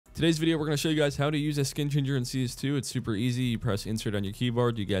Today's video, we're going to show you guys how to use a skin changer in CS2. It's super easy. You press insert on your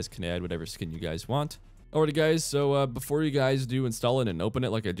keyboard. You guys can add whatever skin you guys want. Alrighty guys, so before you guys do install it and open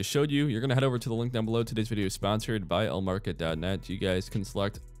it like I just showed you, you're going to head over to the link down below. Today's video is sponsored by allmarket.net. You guys can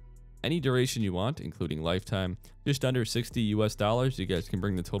select any duration you want, including lifetime, just under $60 US. You guys can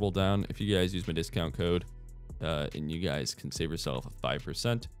bring the total down. If you guys use my discount code, and you guys can save yourself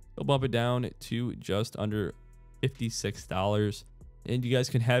 5%, it'll bump it down to just under $56. And you guys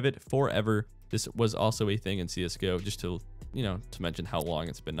can have it forever. This was also a thing in CSGO, just to, to mention how long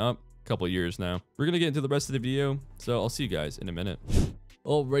it's been up. A couple years now. We're gonna get into the rest of the video, so I'll see you guys in a minute.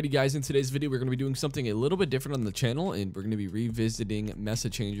 Alrighty guys, in today's video, we're gonna be doing something a little bit different on the channel, and we're gonna be revisiting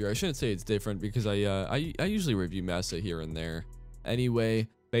MesaChanger. I shouldn't say it's different because I usually review Mesa here and there. Anyway,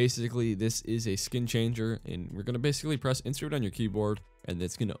 basically, this is a skin changer, and we're gonna basically press insert on your keyboard, and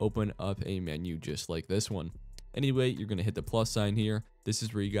it's gonna open up a menu just like this one. Anyway, you're going to hit the plus sign here. This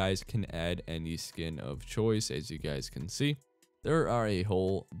is where you guys can add any skin of choice, as you guys can see. There are a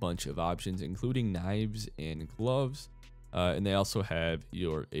whole bunch of options, including knives and gloves. And they also have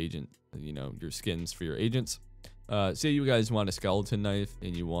your agent, your skins for your agents. Say you guys want a skeleton knife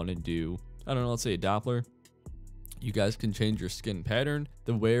and you want to do, I don't know, let's say a Doppler. You guys can change your skin pattern.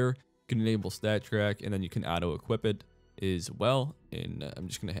 The wear can enable stat track, and then you can auto equip it as well. And I'm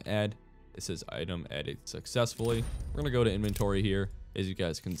just going to add. It says item added successfully. We're gonna go to inventory here. As you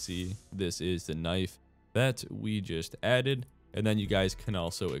guys can see, this is the knife that we just added, and then you guys can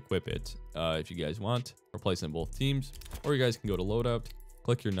also equip it if you guys want. Replace in both teams, or you guys can go to loadout,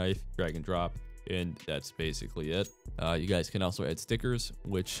 click your knife, drag and drop, and that's basically it. You guys can also add stickers,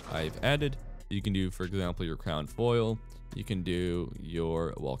 which I've added. You can do, for example, your crown foil. You can do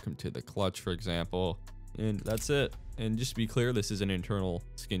your welcome to the clutch, for example, and that's it. And just to be clear, this is an internal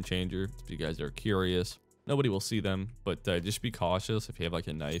skin changer. If you guys are curious, nobody will see them, but just be cautious if you have like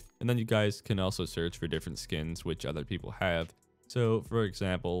a knife. And then you guys can also search for different skins which other people have. So for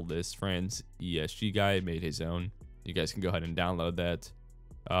example, this friend's ESG guy made his own. You guys can go ahead and download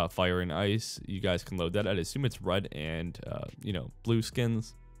that. Fire and ice, you guys can load that. I'd assume it's red and blue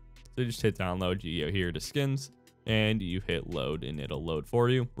skins. So just hit download, you go here to skins, and you hit load, and it'll load for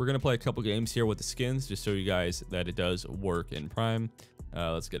you. We're gonna play a couple games here with the skins, just so you guys that it does work in Prime.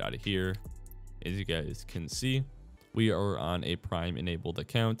 Let's get out of here. As you guys can see, we are on a Prime enabled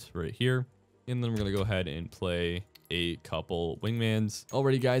account right here, and then we're gonna go ahead and play a couple wingmans.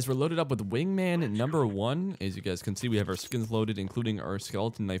 Alrighty guys, we're loaded up with wingman number 1. As you guys can see, we have our skins loaded, including our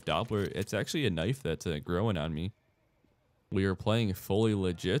skeleton knife Doppler. It's actually a knife that's growing on me. We are playing fully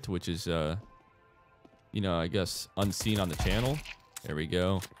legit, which is I guess unseen on the channel. There we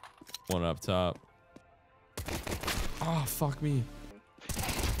go. One up top. Oh, fuck me.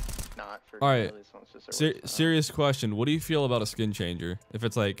 All right. Serious question. What do you feel about a skin changer? If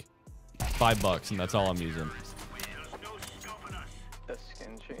it's like $5 and that's all I'm using. A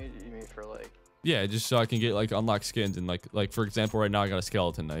skin changer? You mean for like? Yeah, just so I can get like unlock skins, and like for example, right now I got a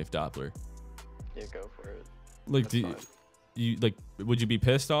skeleton knife Doppler. Yeah, go for it. Like, would you be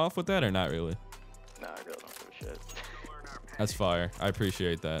pissed off with that or not really? Nah, I really don't give a shit. That's fire. I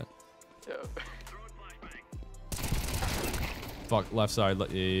appreciate that. Yep. Fuck, left side.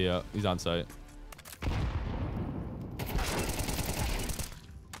 Yeah, he's on site.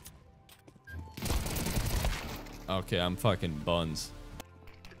 Okay, I'm fucking buns.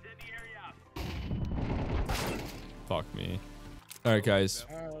 Fuck me. Alright, guys.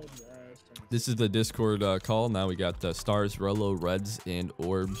 This is the Discord call. Now we got the stars, Rolo, reds, and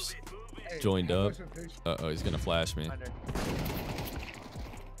orbs joined up. Uh-oh, he's gonna flash me.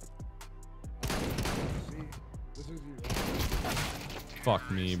 Fuck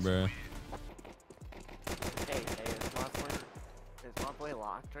me, bro. Hey, is my boy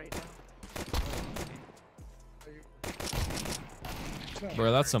locked right now?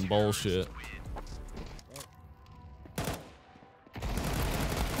 Bro, that's some bullshit.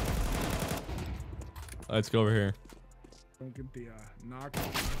 Let's go over here. Don't get the knock.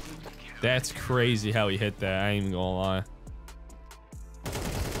 That's crazy how he hit that. I ain't even gonna lie.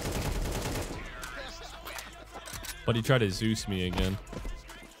 But he tried to Zeus me again.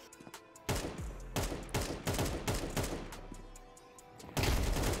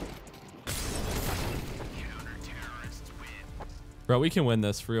 Bro, we can win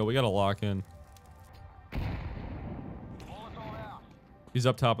this for real. We gotta lock in. He's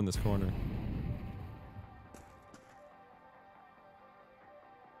up top in this corner.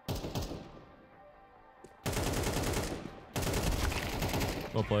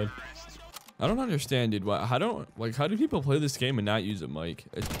 Well played. I don't understand, dude. How do people play this game and not use a mic?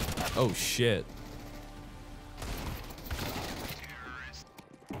 Oh shit.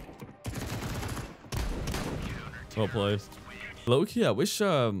 Well played. Low-key, I wish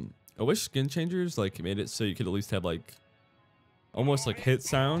skin changers like made it so you could at least have like almost like hit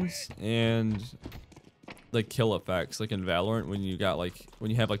sounds and like kill effects, like in Valorant when you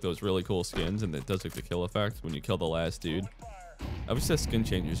have like those really cool skins and it does like the kill effect when you kill the last dude. I wish that skin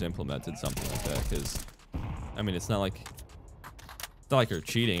changers implemented something like that, because I mean it's not like you're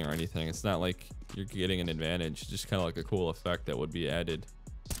cheating or anything. It's not like you're getting an advantage. Just kind of like a cool effect that would be added.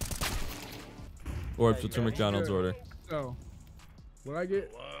 Or it's a McDonald's order. So, would I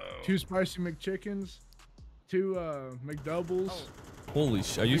get 2 spicy McChickens, 2 McDoubles? Holy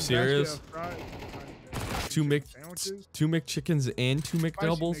shit! Are you big basket serious? of fried- sandwiches? Two McChickens and 2 Spicy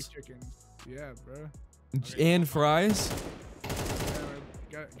McDoubles McChickens. Yeah, bro. and fries.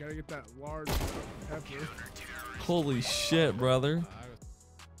 Yeah, gotta get that large pepper. Holy shit, brother!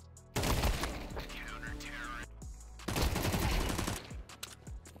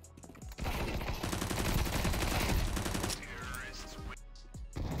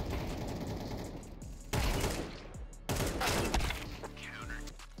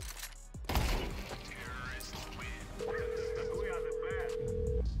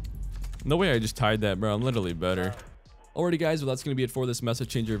 No way I just tied that, bro. I'm literally better. Alrighty, guys. Well, that's going to be it for this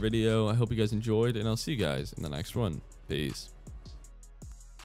MesaChanger video. I hope you guys enjoyed, and I'll see you guys in the next one. Peace.